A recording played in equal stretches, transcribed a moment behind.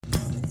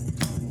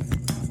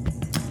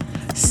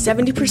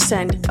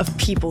70% of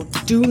people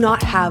do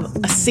not have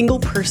a single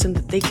person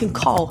that they can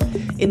call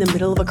in the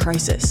middle of a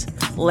crisis.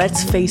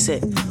 Let's face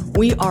it,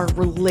 we are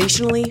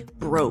relationally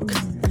broke.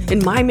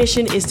 And my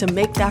mission is to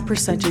make that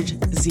percentage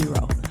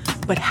zero.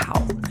 But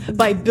how?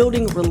 By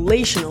building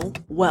relational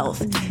wealth,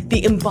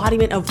 the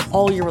embodiment of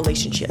all your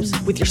relationships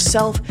with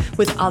yourself,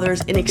 with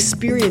others, and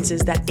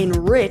experiences that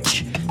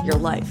enrich your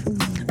life.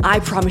 I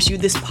promise you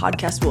this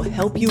podcast will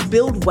help you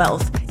build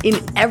wealth in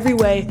every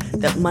way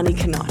that money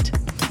cannot.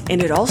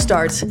 And it all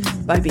starts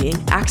by being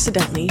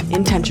accidentally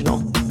intentional.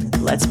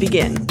 Let's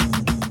begin.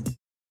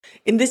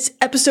 In this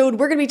episode,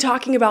 we're going to be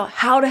talking about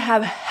how to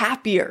have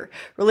happier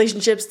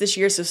relationships this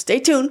year, so stay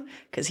tuned,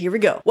 because here we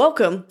go.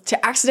 Welcome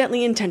to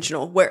Accidentally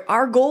Intentional, where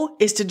our goal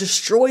is to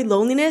destroy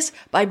loneliness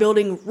by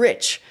building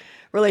rich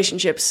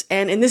relationships.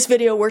 And in this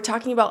video, we're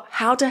talking about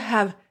how to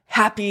have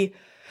happy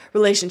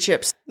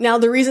relationships. Now,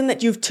 the reason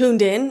that you've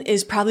tuned in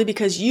is probably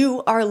because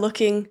you are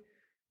looking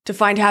to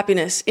find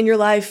happiness in your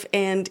life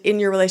and in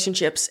your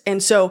relationships.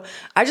 And so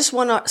I just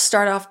want to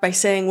start off by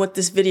saying what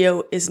this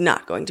video is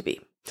not going to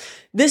be.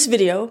 This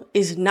video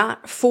is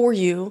not for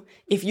you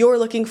if you're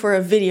looking for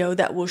a video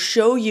that will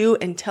show you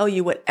and tell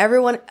you what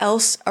everyone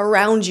else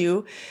around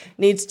you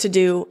needs to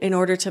do in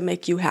order to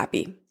make you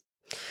happy.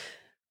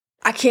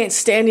 I can't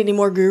stand any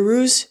more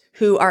gurus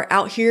who are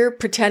out here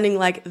pretending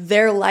like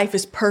their life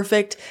is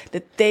perfect,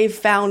 that they've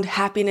found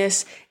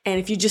happiness, and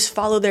if you just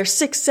follow their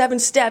 6-7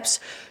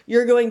 steps,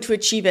 you're going to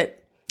achieve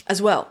it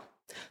as well.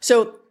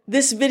 So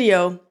this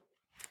video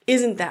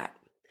isn't that,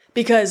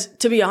 because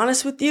to be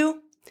honest with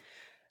you,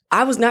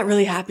 I was not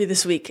really happy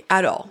this week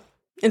at all.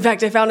 In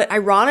fact, I found it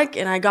ironic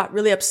and I got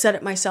really upset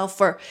at myself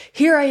for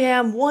here I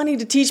am wanting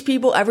to teach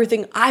people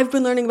everything I've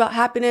been learning about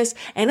happiness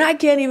and I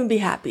can't even be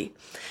happy.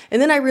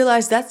 And then I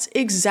realized that's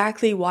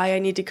exactly why I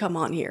need to come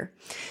on here,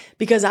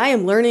 because I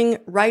am learning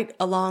right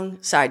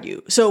alongside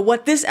you. So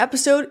what this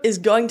episode is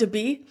going to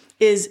be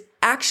is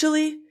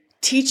actually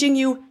teaching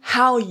you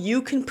how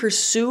you can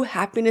pursue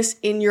happiness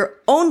in your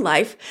own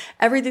life,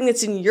 everything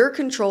that's in your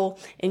control,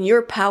 in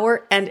your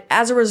power, and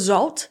as a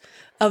result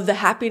of the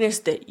happiness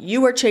that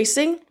you are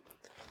chasing,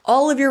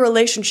 all of your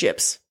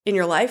relationships in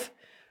your life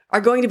are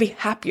going to be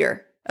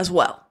happier as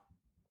well.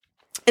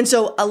 And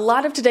so a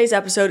lot of today's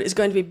episode is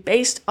going to be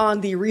based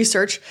on the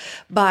research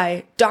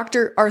by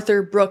Dr.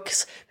 Arthur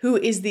Brooks, who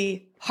is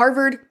the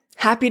Harvard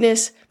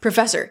happiness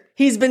professor.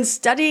 He's been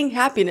studying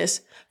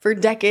happiness for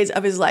decades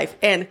of his life.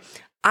 And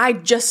I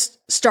just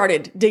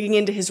started digging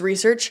into his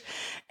research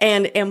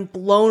and am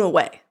blown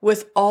away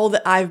with all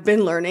that I've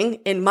been learning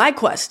in my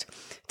quest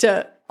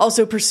to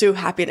also pursue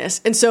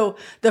happiness. And so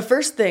the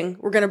first thing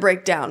we're going to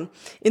break down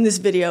in this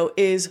video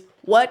is,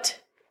 what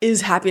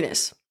is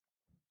happiness?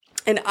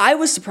 And I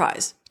was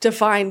surprised to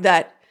find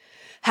that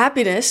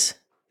happiness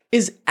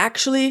is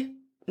actually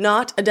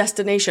not a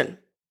destination.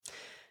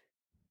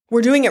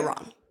 We're doing it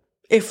wrong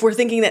if we're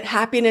thinking that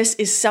happiness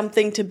is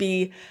something to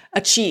be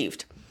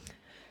achieved,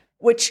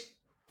 which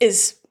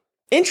is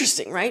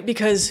interesting, right?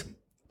 Because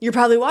you're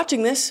probably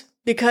watching this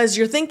because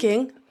you're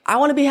thinking, I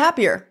want to be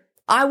happier.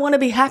 I want to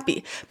be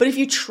happy. But if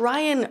you try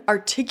and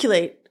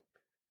articulate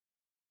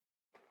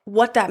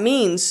what that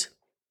means,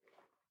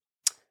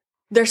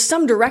 there's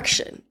some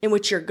direction in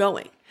which you're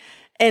going.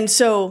 And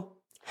so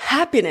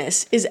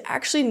happiness is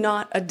actually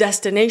not a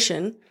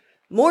destination.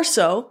 More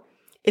so,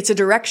 it's a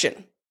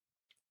direction.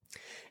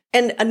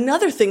 And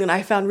another thing that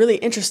I found really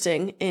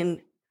interesting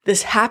in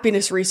this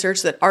happiness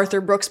research that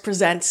Arthur Brooks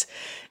presents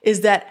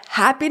is that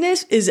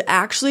happiness is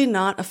actually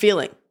not a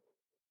feeling.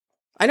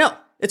 I know,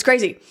 it's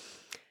crazy.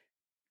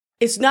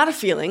 It's not a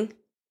feeling,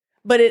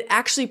 but it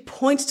actually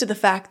points to the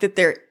fact that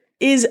there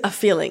is a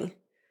feeling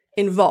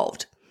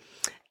involved.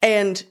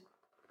 And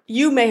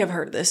you may have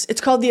heard of this.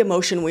 It's called the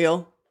emotion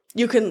wheel.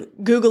 You can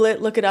Google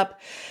it, look it up.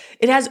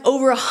 It has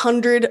over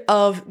 100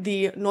 of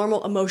the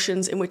normal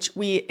emotions in which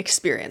we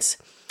experience.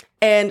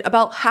 And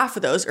about half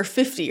of those, or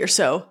 50 or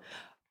so,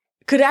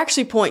 could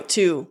actually point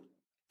to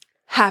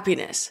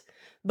happiness.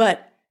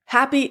 But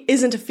happy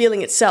isn't a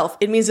feeling itself.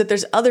 It means that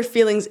there's other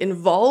feelings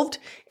involved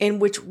in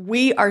which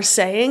we are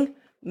saying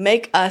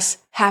make us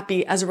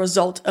happy as a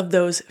result of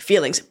those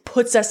feelings,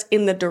 puts us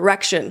in the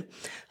direction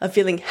of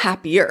feeling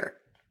happier.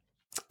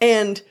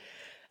 And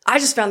I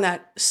just found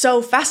that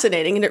so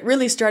fascinating, and it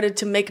really started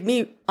to make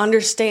me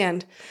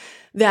understand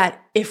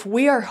that if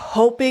we are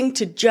hoping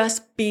to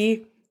just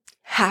be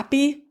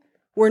happy,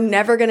 we're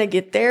never going to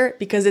get there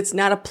because it's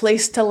not a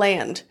place to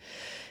land.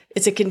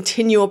 It's a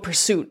continual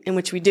pursuit in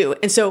which we do.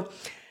 And so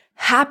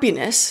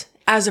happiness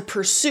as a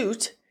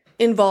pursuit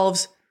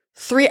involves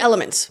 3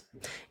 elements,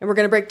 and we're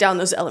going to break down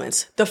those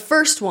elements. The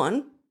first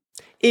one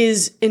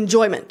is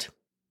enjoyment.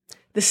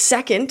 The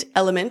second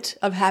element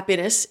of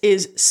happiness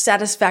is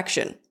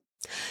satisfaction.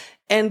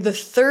 And the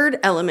third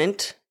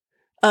element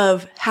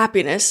of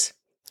happiness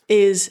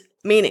is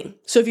meaning.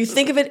 So if you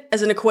think of it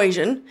as an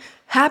equation,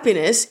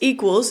 happiness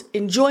equals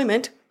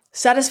enjoyment,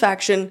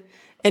 satisfaction,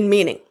 and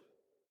meaning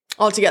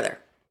all together.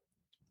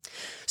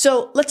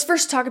 So let's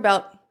first talk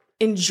about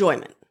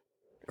enjoyment,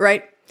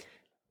 right?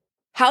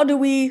 How do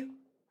we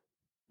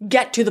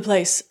get to the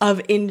place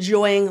of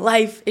enjoying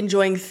life,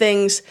 enjoying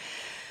things.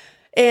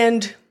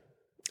 And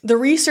the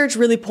research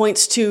really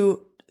points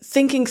to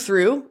thinking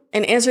through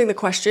and answering the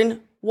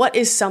question, what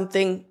is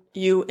something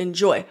you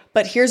enjoy?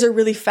 But here's a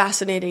really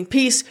fascinating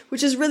piece,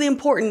 which is really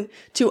important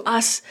to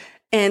us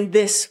and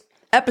this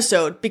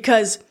episode,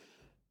 because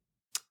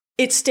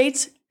it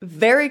states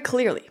very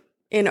clearly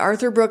in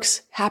Arthur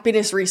Brooks'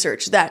 happiness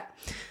research that,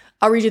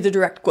 I'll read you the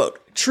direct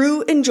quote,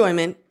 "True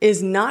enjoyment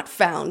is not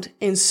found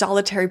in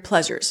solitary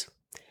pleasures.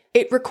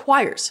 It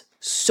requires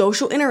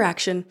social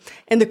interaction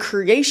and the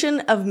creation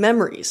of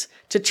memories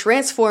to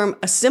transform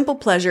a simple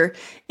pleasure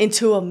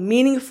into a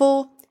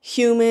meaningful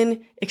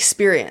human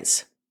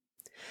experience.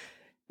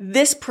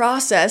 This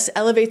process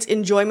elevates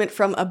enjoyment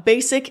from a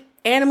basic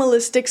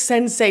animalistic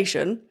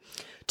sensation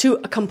to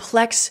a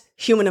complex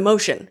human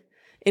emotion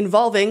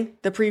involving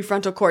the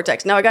prefrontal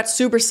cortex." Now, I got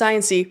super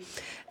sciencey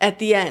at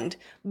the end,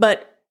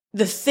 but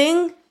the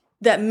thing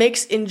that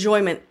makes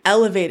enjoyment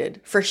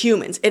elevated for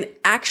humans and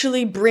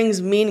actually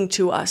brings meaning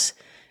to us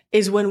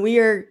is when we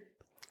are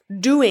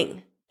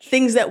doing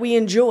things that we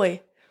enjoy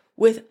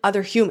with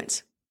other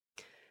humans.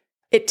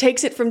 It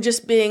takes it from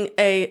just being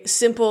a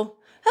simple,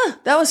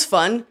 that was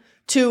fun,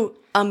 to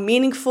a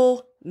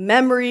meaningful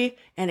memory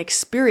and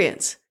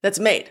experience that's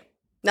made.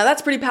 Now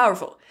that's pretty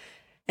powerful.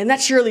 And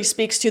that surely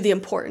speaks to the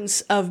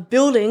importance of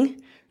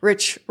building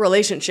rich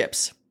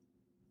relationships.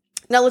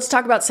 Now let's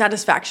talk about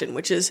satisfaction,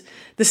 which is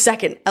the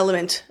second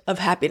element of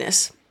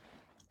happiness.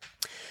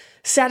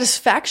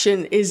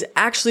 Satisfaction is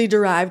actually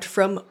derived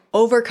from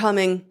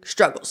overcoming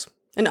struggles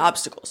and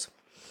obstacles.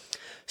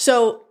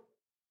 So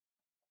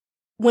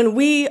when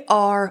we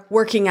are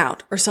working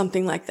out or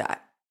something like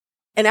that,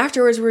 and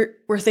afterwards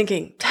we're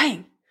thinking,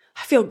 dang,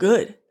 I feel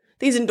good.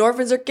 These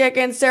endorphins are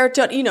kicking,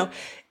 serotonin,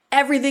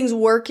 everything's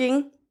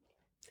working.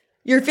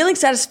 You're feeling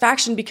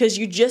satisfaction because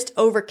you just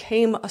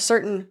overcame a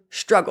certain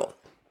struggle.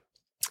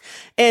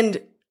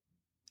 And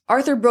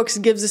Arthur Brooks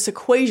gives this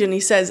equation. He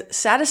says,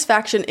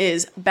 satisfaction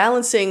is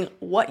balancing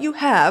what you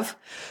have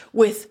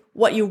with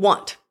what you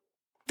want.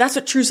 That's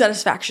what true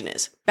satisfaction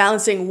is.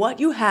 Balancing what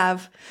you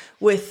have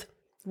with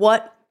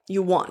what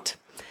you want.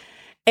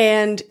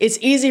 And it's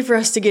easy for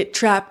us to get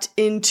trapped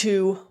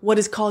into what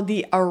is called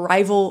the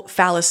arrival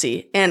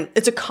fallacy. And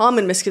it's a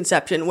common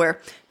misconception where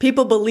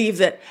people believe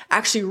that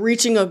actually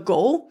reaching a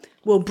goal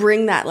will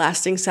bring that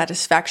lasting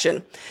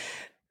satisfaction,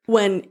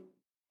 when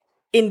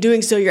in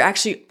doing so, you're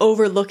actually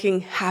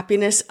overlooking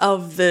happiness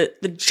of the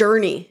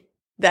journey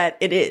that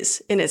it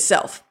is in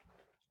itself.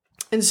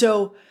 And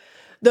so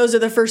those are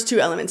the first two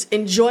elements.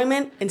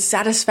 Enjoyment and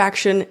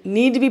satisfaction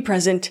need to be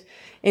present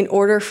in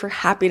order for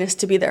happiness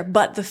to be there.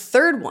 But the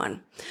third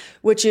one,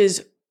 which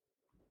is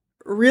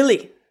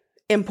really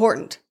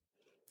important,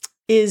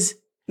 is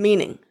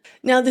meaning.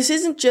 Now, this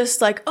isn't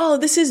just like, oh,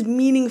 this is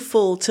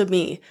meaningful to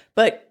me,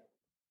 but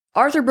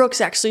Arthur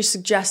Brooks actually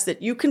suggests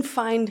that you can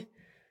find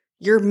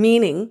your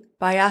meaning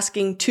by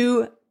asking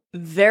two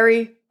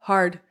very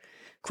hard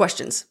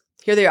questions.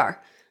 Here they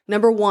are.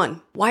 Number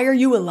one, why are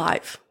you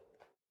alive?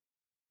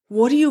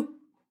 What are you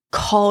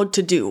called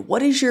to do?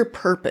 What is your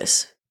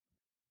purpose?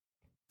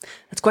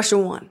 That's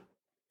question one.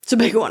 It's a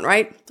big one,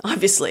 right?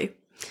 Obviously.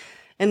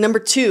 And number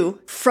two,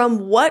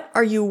 from what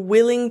are you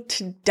willing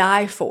to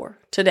die for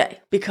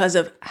today because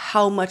of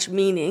how much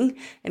meaning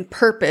and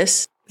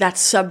purpose that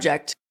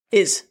subject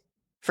is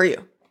for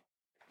you?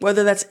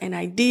 Whether that's an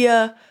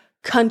idea,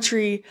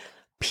 country,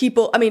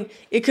 people,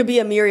 it could be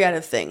a myriad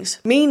of things.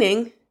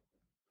 Meaning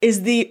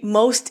is the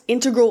most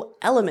integral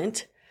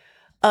element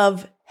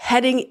of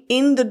heading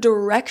in the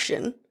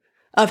direction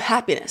of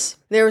happiness.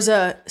 There was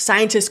a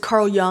scientist,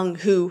 Carl Jung,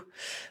 who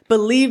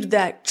believed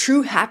that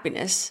true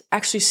happiness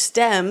actually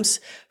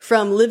stems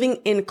from living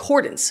in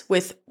accordance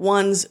with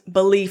one's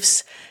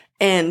beliefs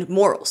and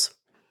morals.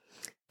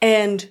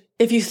 And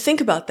if you think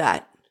about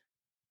that,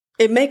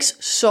 it makes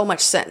so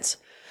much sense,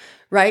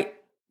 right?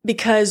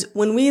 Because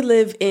when we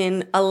live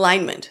in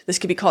alignment, this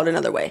could be called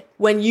another way,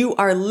 when you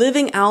are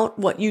living out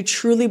what you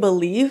truly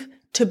believe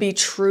to be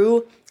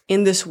true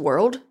in this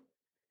world,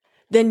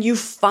 then you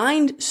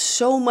find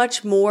so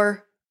much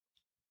more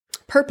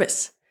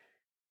purpose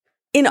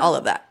in all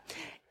of that.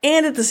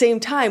 And at the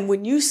same time,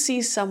 when you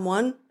see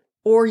someone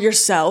or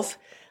yourself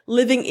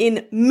living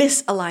in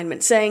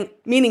misalignment,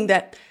 meaning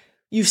that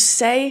you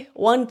say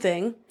one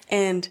thing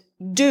and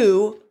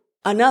do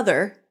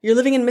another, you're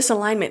living in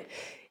misalignment.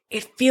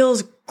 It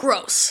feels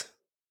gross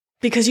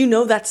because you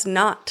know that's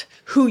not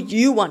who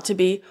you want to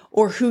be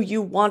or who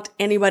you want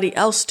anybody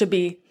else to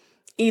be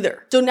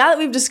either. So now that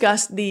we've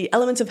discussed the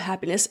elements of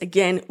happiness,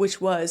 again, which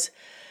was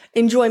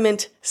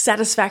enjoyment,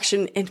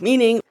 satisfaction, and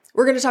meaning,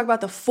 we're going to talk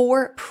about the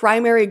 4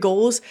 primary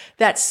goals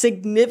that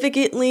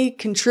significantly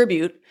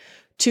contribute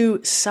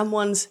to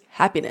someone's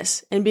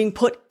happiness and being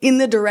put in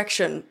the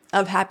direction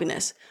of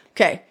happiness.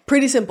 Okay,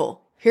 pretty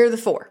simple. Here are the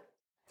 4.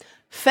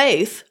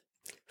 Faith,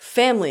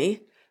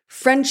 family,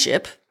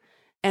 friendship,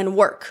 and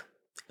work.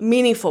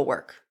 Meaningful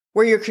work,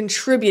 where you're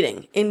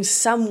contributing in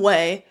some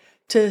way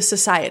to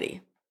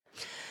society.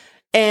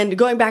 And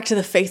going back to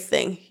the faith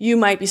thing, you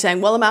might be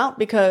saying, well, I'm out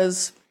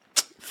because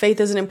faith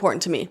isn't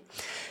important to me.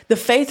 The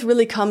faith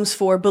really comes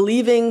for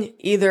believing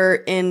either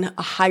in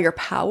a higher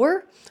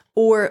power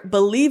or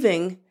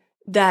believing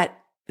that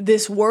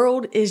this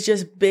world is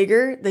just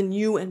bigger than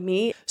you and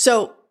me.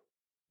 So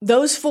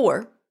those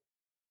four,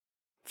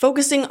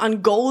 focusing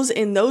on goals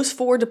in those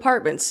four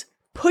departments,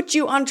 put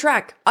you on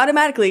track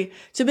automatically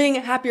to being a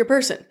happier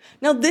person.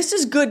 Now, this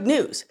is good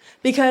news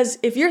because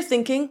if you're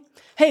thinking,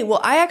 hey, well,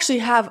 I actually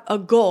have a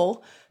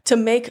goal to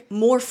make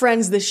more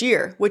friends this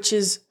year, which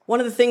is one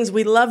of the things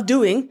we love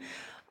doing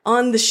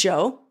on the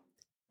show,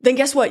 then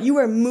guess what? You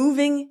are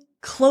moving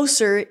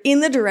closer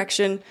in the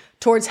direction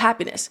towards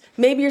happiness.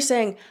 Maybe you're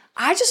saying,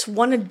 I just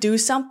want to do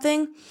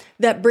something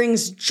that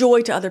brings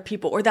joy to other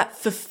people or that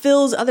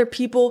fulfills other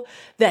people,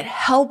 that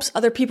helps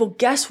other people.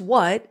 Guess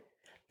what?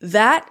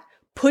 That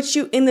puts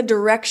you in the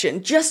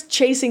direction, just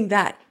chasing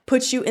that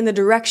puts you in the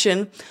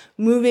direction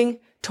moving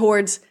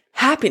towards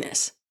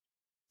happiness.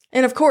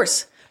 And of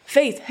course,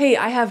 faith. Hey,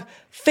 I have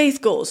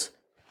faith goals.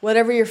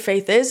 Whatever your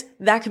faith is,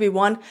 that could be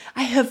one.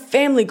 I have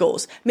family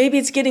goals. Maybe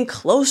it's getting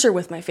closer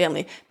with my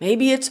family.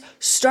 Maybe it's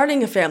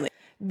starting a family.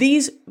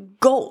 These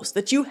goals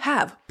that you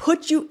have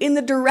put you in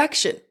the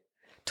direction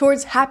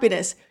towards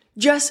happiness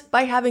just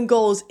by having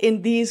goals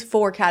in these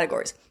four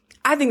categories.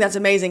 I think that's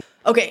amazing.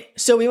 Okay,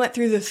 so we went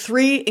through the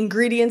 3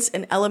 ingredients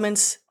and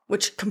elements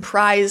which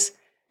comprise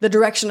the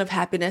direction of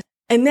happiness.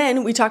 And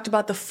then we talked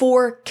about the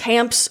 4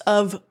 camps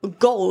of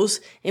goals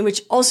in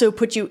which also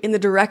put you in the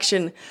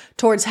direction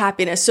towards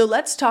happiness. So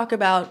let's talk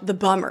about the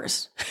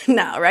bummers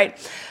now, right?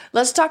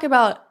 Let's talk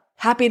about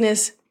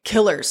happiness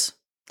killers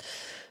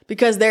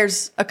because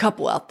there's a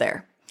couple out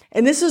there.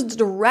 And this is a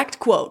direct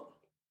quote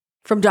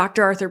from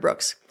Dr. Arthur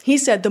Brooks. He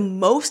said, the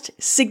most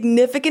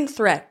significant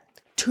threat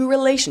to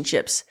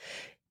relationships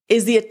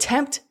is the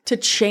attempt to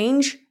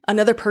change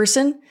another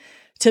person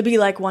to be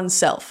like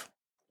oneself.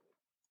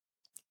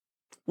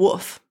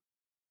 Woof.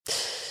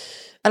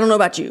 I don't know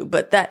about you,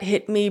 but that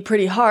hit me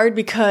pretty hard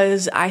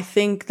because I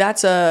think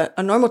that's a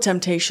normal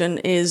temptation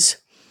is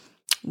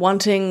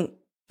wanting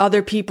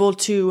other people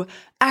to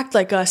act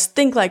like us,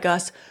 think like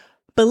us,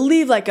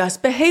 believe like us,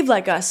 behave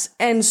like us,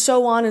 and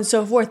so on and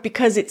so forth,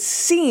 because it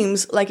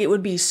seems like it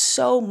would be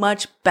so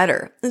much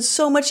better and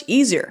so much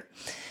easier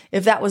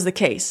if that was the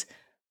case.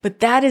 But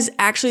that is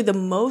actually the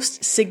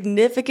most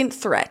significant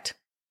threat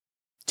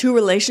to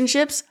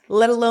relationships,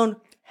 let alone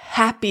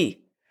happy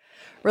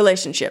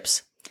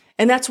relationships.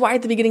 And that's why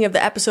at the beginning of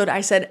the episode,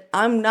 I said,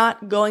 I'm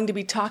not going to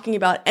be talking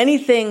about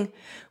anything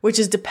which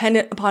is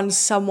dependent upon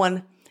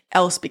someone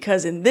else,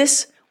 because in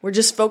this, we're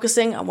just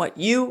focusing on what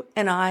you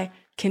and I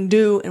can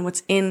do and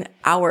what's in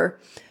our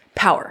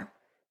power.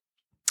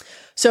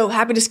 So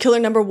happiness killer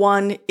number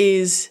 1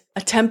 is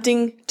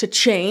attempting to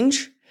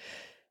change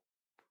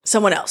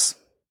someone else.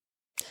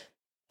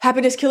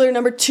 Happiness killer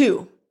number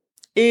 2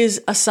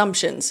 is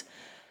assumptions.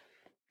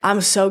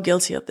 I'm so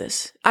guilty of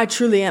this. I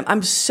truly am.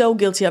 I'm so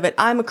guilty of it.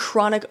 I'm a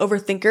chronic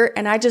overthinker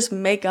and I just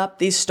make up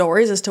these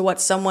stories as to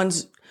what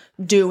someone's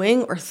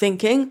doing or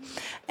thinking.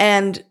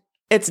 And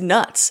it's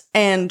nuts.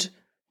 And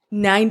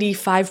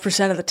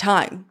 95% of the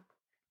time,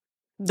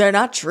 they're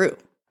not true.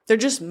 They're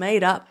just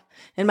made up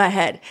in my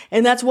head.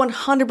 And that's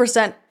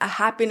 100% a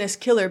happiness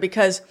killer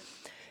because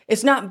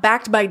it's not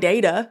backed by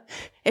data.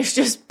 It's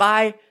just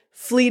by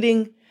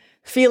fleeting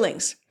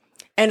feelings.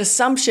 And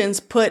assumptions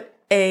put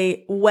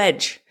a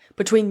wedge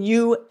between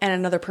you and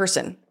another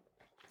person,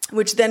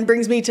 which then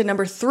brings me to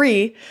number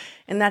 3,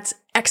 and that's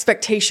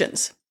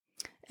expectations.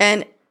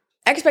 And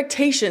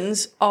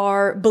expectations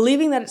are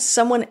believing that it's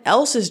someone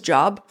else's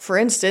job, for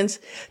instance,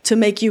 to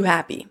make you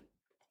happy.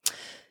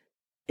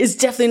 It's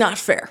definitely not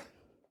fair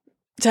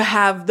to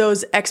have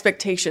those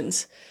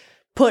expectations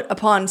put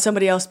upon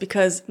somebody else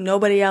because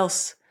nobody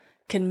else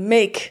can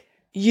make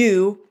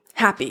you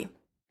happy.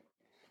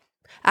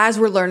 As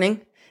we're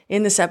learning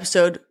in this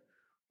episode,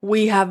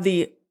 we have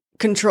the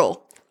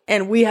control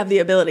and we have the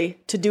ability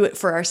to do it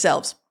for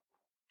ourselves.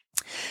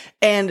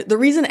 And the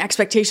reason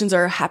expectations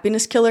are a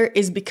happiness killer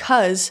is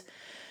because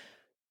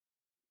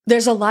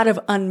there's a lot of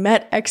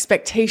unmet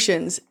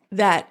expectations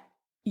that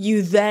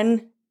you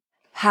then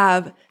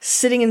have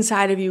sitting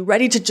inside of you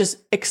ready to just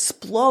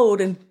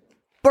explode and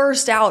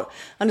burst out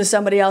onto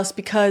somebody else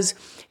because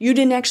you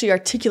didn't actually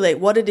articulate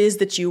what it is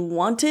that you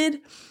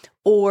wanted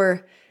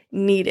or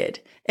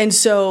needed. And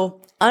so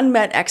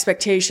unmet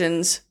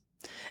expectations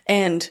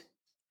and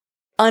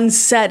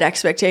unsaid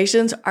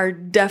expectations are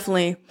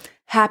definitely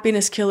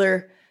happiness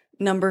killer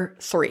number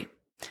 3.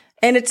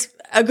 And it's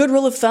a good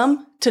rule of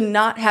thumb to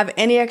not have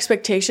any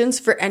expectations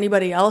for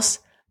anybody else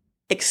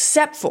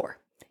except for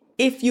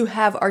if you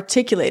have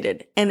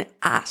articulated and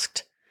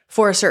asked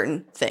for a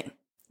certain thing.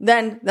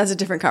 Then that's a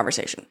different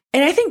conversation.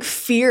 And I think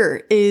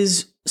fear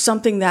is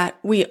something that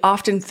we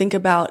often think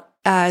about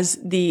as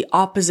the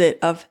opposite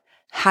of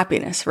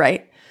happiness,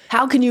 right?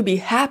 How can you be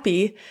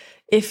happy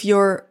if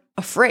you're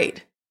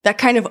afraid? That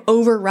kind of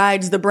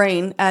overrides the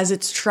brain as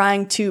it's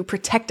trying to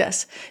protect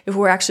us if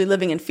we're actually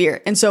living in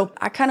fear. And so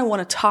I kind of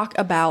want to talk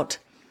about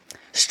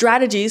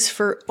strategies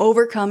for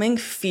overcoming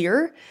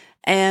fear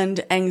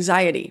and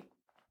anxiety.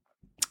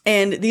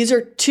 And these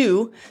are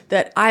two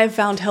that I have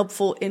found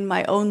helpful in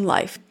my own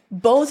life.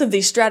 Both of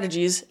these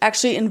strategies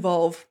actually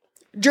involve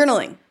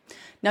journaling.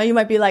 Now you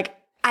might be like,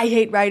 I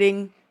hate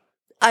writing.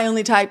 I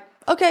only type.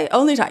 Okay,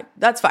 only type.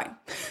 That's fine.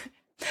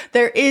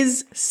 There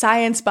is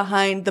science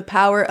behind the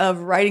power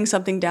of writing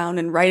something down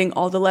and writing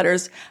all the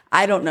letters.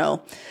 I don't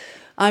know.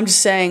 I'm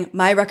just saying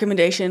my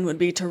recommendation would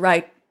be to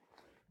write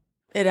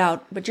it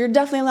out, but you're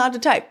definitely allowed to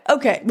type.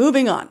 Okay,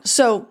 moving on.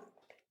 So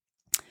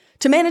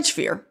to manage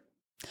fear,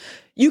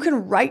 you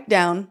can write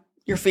down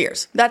your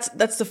fears. That's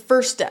the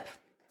first step.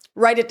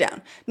 Write it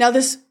down. Now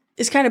this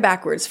is kind of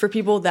backwards for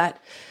people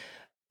that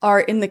are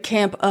in the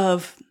camp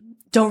of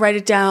don't write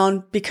it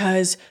down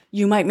because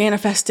you might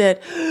manifest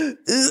it.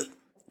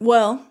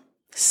 Well,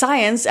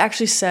 science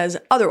actually says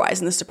otherwise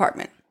in this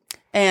department,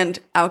 and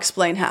I'll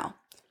explain how.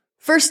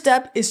 First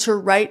step is to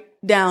write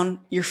down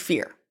your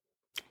fear.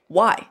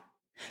 Why?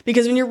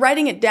 Because when you're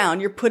writing it down,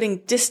 you're putting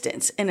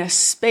distance and a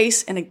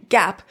space and a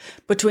gap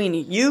between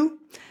you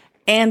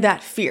and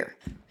that fear.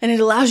 And it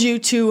allows you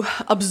to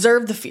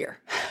observe the fear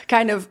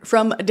kind of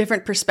from a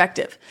different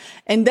perspective.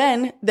 And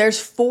then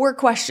there's 4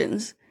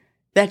 questions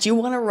that you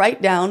want to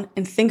write down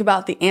and think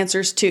about the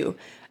answers to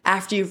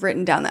after you've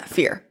written down that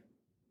fear.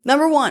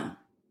 Number 1,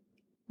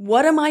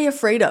 what am I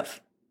afraid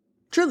of?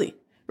 Truly,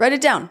 write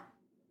it down.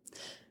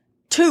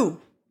 2,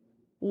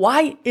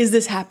 why is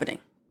this happening?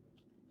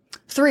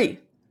 3,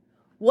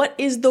 what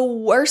is the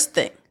worst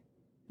thing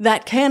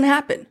that can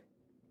happen?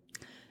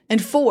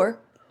 And 4,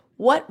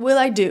 what will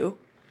I do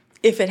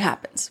if it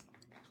happens?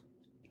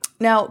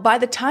 Now, by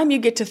the time you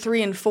get to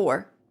 3 and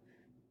 4,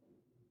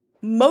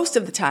 most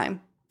of the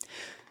time,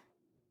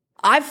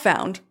 I've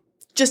found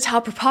just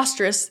how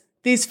preposterous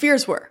these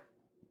fears were.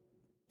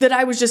 That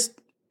I was just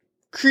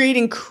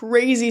creating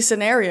crazy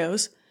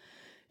scenarios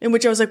in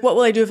which I was like, what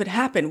will I do if it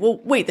happened? Well,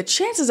 wait, the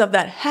chances of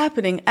that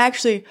happening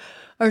actually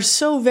are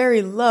so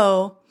very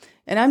low.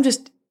 And I'm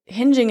just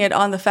hinging it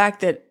on the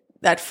fact that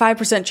that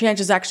 5% chance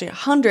is actually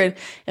 100.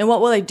 And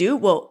what will I do?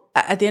 Well,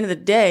 at the end of the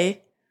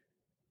day,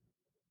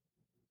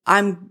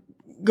 I'm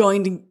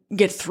going to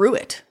get through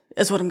it.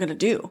 Is what I'm going to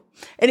do.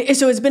 And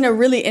so it's been a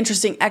really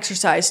interesting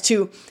exercise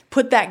to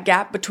put that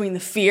gap between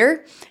the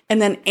fear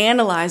and then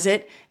analyze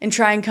it and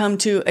try and come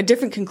to a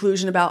different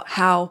conclusion about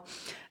how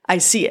I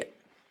see it.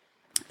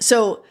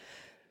 So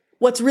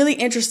what's really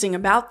interesting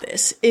about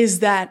this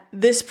is that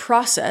this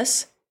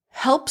process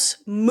helps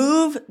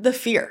move the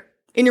fear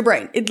in your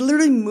brain. It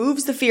literally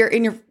moves the fear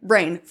in your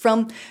brain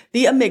from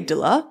the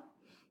amygdala.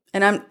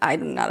 And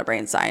I'm not a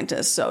brain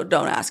scientist, so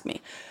don't ask me.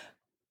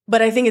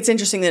 But I think it's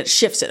interesting that it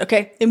shifts it,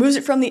 okay? It moves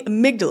it from the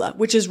amygdala,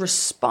 which is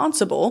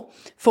responsible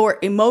for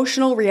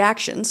emotional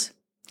reactions,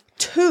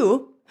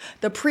 to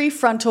the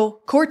prefrontal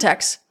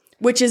cortex,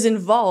 which is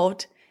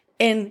involved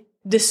in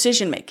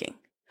decision making.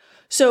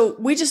 So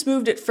we just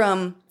moved it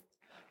from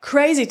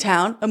crazy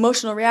town,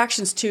 emotional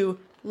reactions, to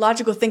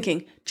logical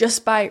thinking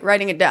just by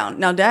writing it down.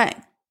 Now,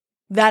 dang,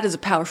 that is a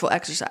powerful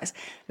exercise.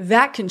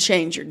 That can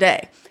change your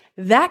day.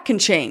 That can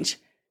change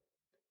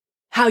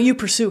how you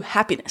pursue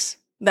happiness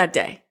that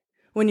day,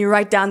 when you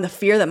write down the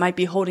fear that might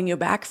be holding you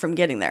back from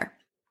getting there.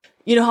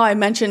 You know how I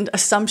mentioned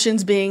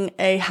assumptions being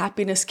a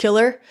happiness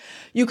killer?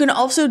 You can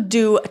also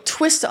do a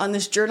twist on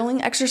this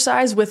journaling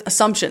exercise with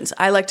assumptions.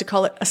 I like to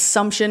call it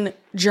assumption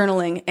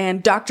journaling.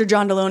 And Dr.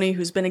 John Deloney,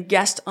 who's been a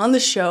guest on the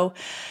show,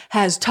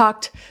 has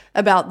talked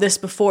about this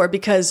before,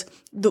 because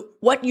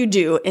what you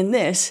do in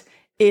this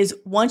is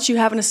once you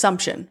have an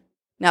assumption,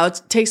 now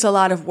it takes a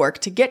lot of work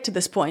to get to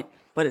this point,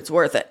 but it's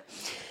worth it,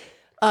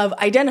 of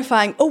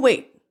identifying, oh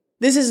wait,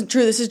 this isn't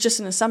true. This is just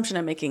an assumption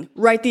I'm making.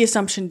 Write the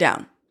assumption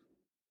down.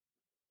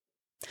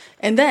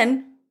 And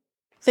then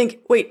think,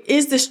 wait,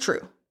 is this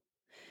true?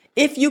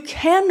 If you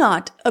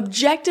cannot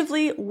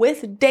objectively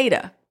with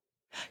data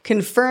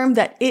confirm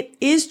that it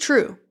is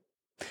true,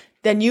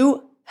 then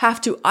you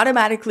have to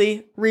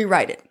automatically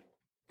rewrite it.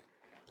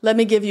 Let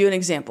me give you an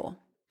example.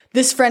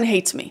 This friend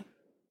hates me.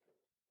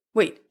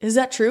 Wait, is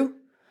that true?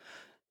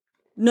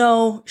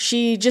 No,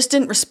 she just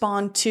didn't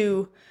respond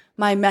to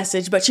my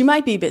message, but she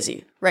might be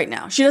busy right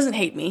now. She doesn't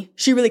hate me.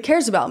 She really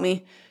cares about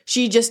me.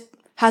 She just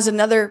has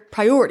another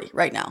priority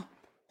right now.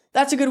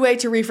 That's a good way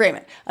to reframe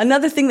it.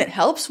 Another thing that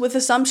helps with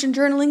assumption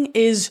journaling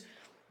is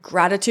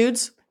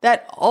gratitudes.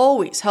 That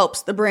always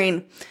helps the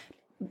brain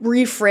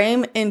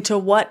reframe into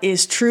what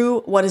is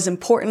true, what is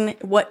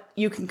important, what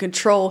you can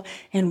control,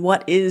 and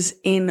what is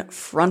in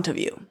front of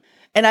you.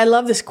 And I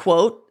love this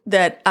quote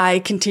that I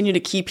continue to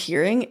keep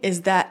hearing,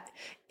 is that,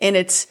 and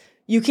it's,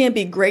 you can't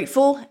be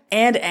grateful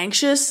and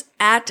anxious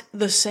at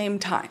the same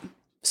time.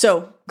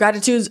 So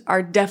gratitudes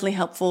are definitely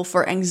helpful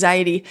for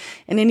anxiety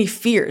and any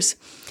fears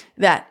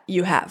that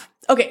you have.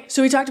 Okay,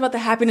 so we talked about the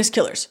happiness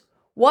killers.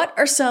 What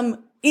are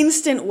some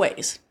instant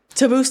ways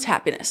to boost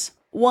happiness?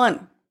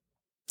 1,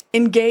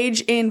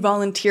 engage in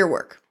volunteer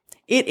work.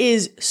 It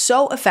is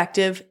so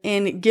effective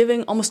in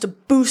giving almost a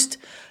boost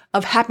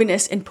of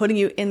happiness and putting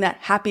you in that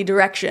happy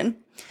direction,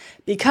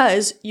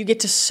 because you get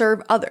to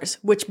serve others,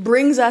 which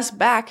brings us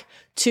back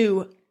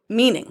to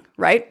meaning,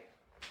 right?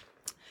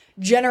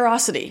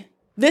 Generosity.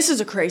 this is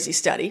a crazy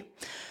study.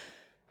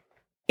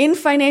 In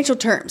financial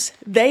terms,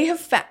 they have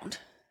found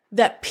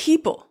that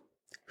people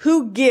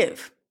who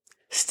give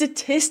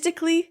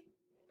statistically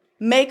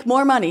make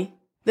more money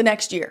the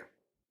next year.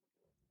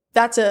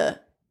 That's a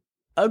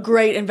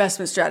great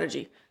investment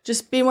strategy.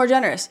 Just be more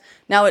generous.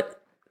 Now, it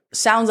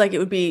sounds like it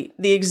would be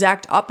the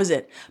exact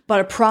opposite, but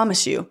I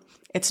promise you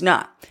it's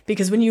not.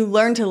 Because when you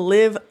learn to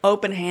live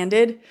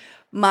open-handed,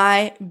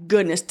 my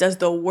goodness, does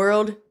the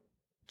world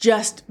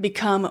just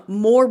become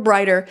more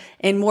brighter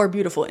and more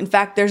beautiful. In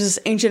fact, there's this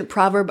ancient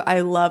proverb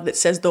I love that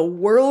says the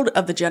world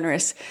of the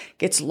generous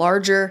gets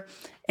larger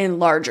and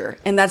larger.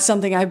 And that's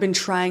something I've been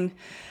trying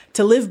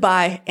to live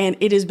by, and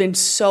it has been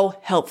so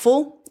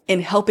helpful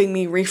in helping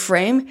me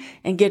reframe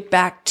and get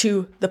back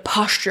to the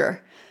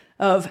posture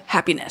of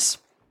happiness.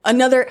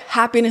 Another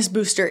happiness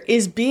booster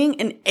is being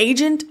an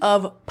agent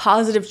of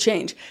positive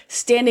change,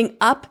 standing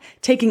up,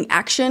 taking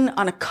action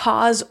on a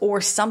cause or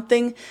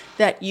something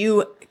that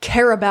you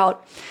care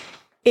about.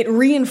 It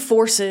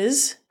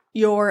reinforces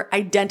your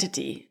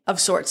identity of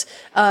sorts.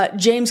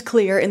 James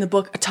Clear in the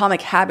book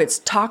Atomic Habits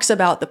talks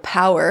about the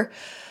power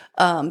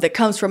that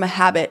comes from a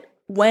habit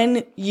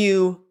when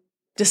you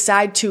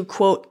decide to,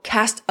 quote,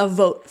 cast a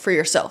vote for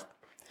yourself.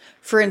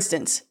 For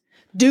instance,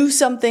 do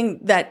something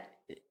that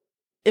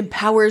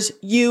empowers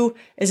you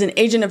as an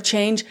agent of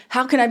change.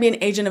 How can I be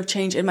an agent of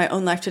change in my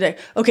own life today?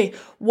 Okay,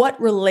 what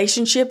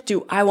relationship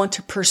do I want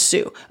to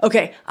pursue?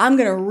 Okay, I'm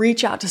going to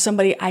reach out to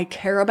somebody I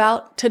care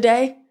about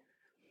today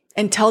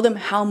and tell them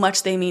how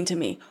much they mean to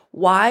me.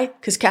 Why?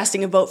 Because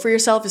casting a vote for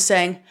yourself is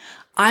saying,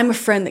 I'm a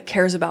friend that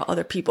cares about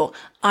other people.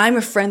 I'm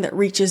a friend that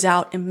reaches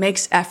out and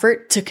makes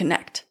effort to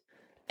connect.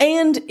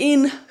 And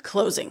in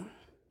closing,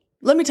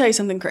 let me tell you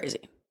something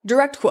crazy.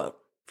 Direct quote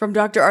from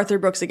Dr. Arthur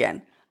Brooks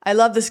again. I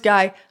love this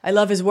guy. I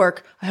love his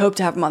work. I hope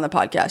to have him on the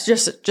podcast.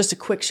 Just a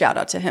quick shout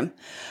out to him.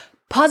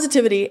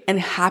 Positivity and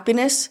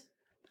happiness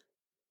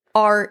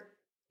are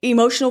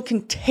emotional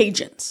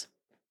contagions.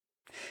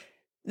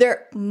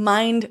 They're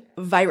mind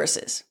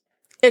viruses.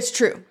 It's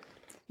true.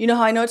 You know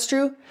how I know it's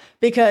true?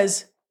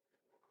 Because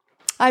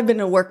I've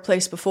been in a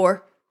workplace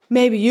before.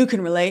 Maybe you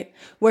can relate,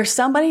 where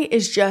somebody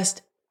is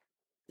just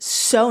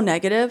so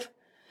negative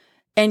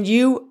and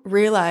you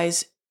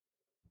realize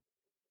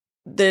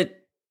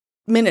that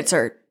minutes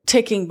are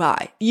ticking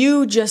by.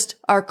 You just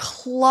are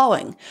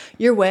clawing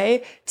your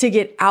way to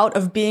get out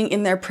of being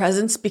in their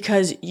presence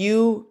because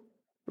you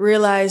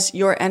realize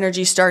your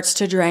energy starts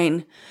to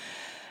drain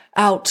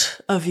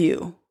out of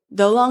you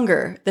the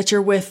longer that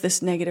you're with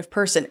this negative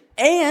person.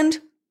 And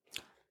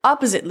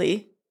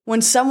oppositely,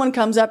 when someone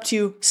comes up to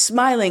you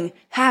smiling,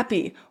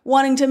 happy,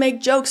 wanting to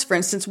make jokes, for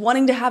instance,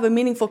 wanting to have a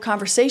meaningful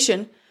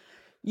conversation,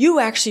 you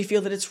actually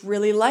feel that it's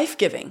really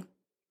life-giving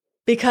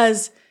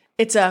because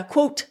it's a,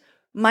 quote,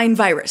 mind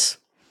virus.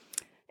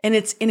 And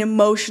it's an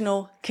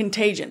emotional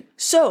contagion.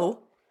 So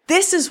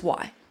this is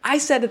why I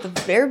said at the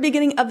very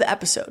beginning of the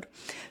episode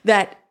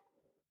that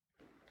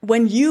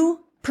when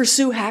you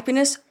pursue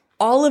happiness,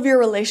 all of your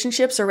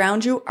relationships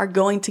around you are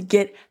going to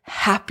get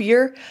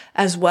happier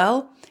as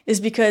well,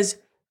 is because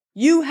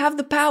you have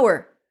the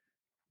power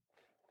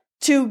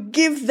to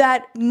give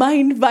that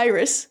mind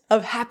virus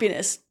of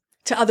happiness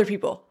to other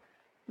people.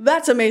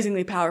 That's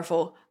amazingly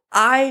powerful.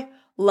 I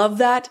love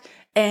that.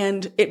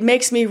 And it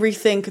makes me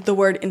rethink the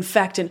word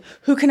infect and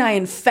who can I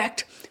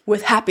infect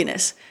with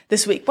happiness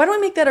this week? Why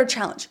don't we make that our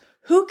challenge?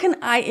 Who can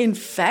I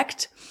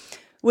infect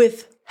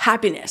with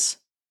happiness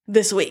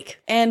this week?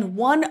 And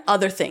one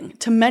other thing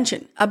to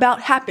mention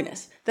about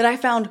happiness that I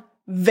found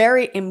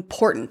very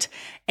important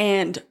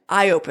and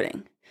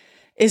eye-opening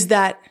is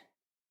that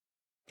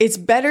it's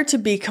better to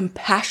be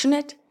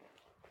compassionate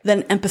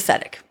than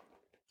empathetic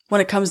when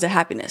it comes to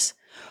happiness.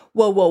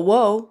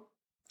 Whoa.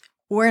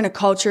 We're in a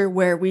culture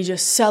where we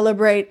just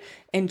celebrate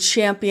and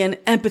champion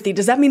empathy.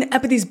 Does that mean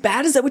empathy's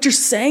bad? Is that what you're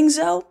saying,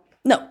 Zoe?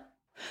 No,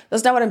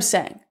 that's not what I'm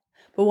saying.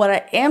 But what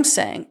I am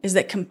saying is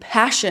that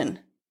compassion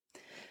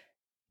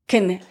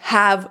can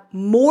have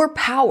more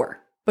power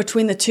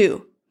between the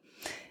two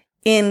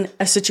in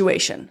a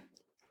situation.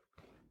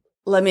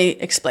 Let me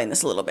explain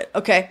this a little bit.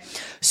 Okay.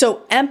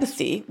 So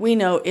empathy, we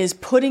know, is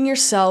putting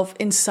yourself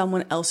in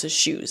someone else's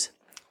shoes,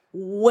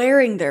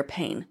 wearing their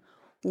pain,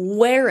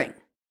 wearing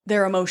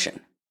their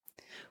emotion,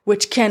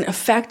 which can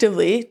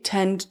effectively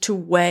tend to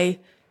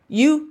weigh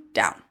you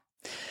down.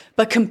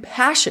 But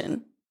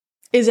compassion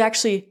is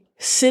actually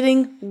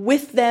sitting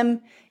with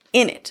them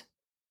in it,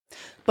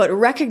 but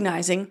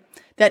recognizing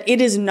that it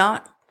is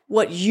not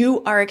what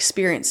you are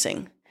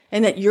experiencing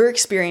and that your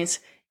experience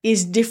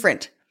is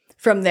different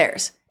from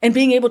theirs, and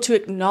being able to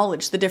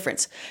acknowledge the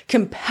difference.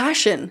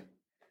 Compassion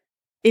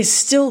is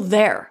still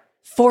there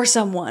for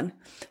someone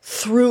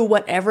through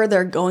whatever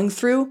they're going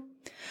through,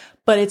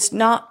 but it's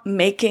not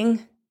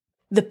making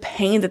the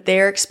pain that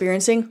they're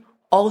experiencing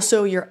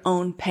also your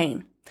own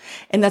pain.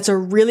 And that's a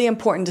really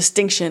important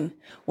distinction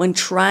when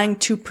trying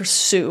to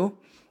pursue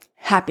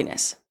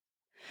happiness.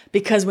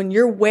 Because when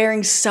you're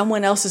wearing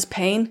someone else's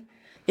pain,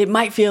 it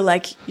might feel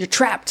like you're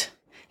trapped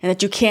and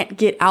that you can't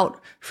get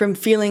out from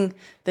feeling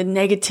the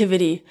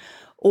negativity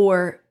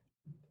or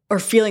or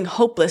feeling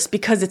hopeless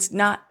because it's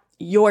not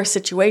your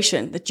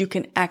situation that you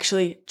can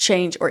actually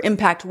change or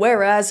impact,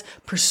 whereas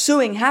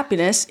pursuing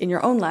happiness in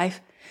your own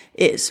life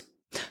is.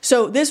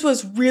 So this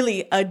was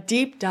really a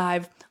deep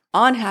dive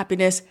on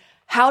happiness,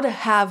 how to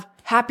have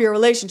happier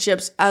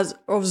relationships as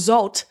a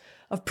result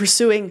of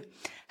pursuing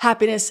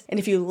happiness. And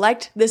if you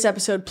liked this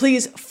episode,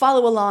 please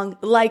follow along,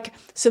 like,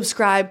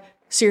 subscribe.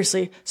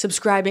 Seriously,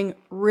 subscribing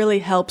really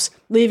helps.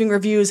 Leaving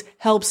reviews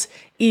helps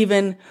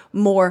even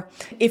more.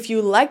 If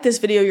you like this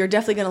video, you're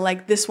definitely going to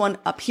like this one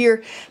up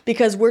here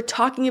because we're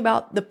talking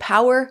about the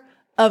power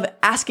of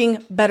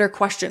asking better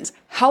questions,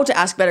 how to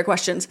ask better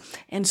questions,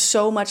 and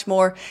so much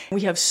more.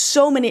 We have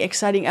so many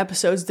exciting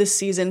episodes this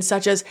season,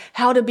 such as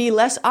how to be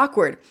less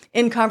awkward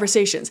in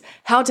conversations,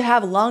 how to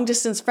have long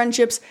distance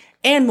friendships,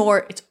 and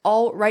more. It's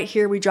all right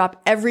here. We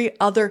drop every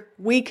other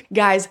week.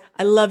 Guys,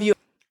 I love you.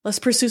 Let's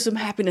pursue some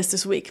happiness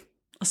this week.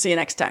 I'll see you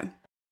next time.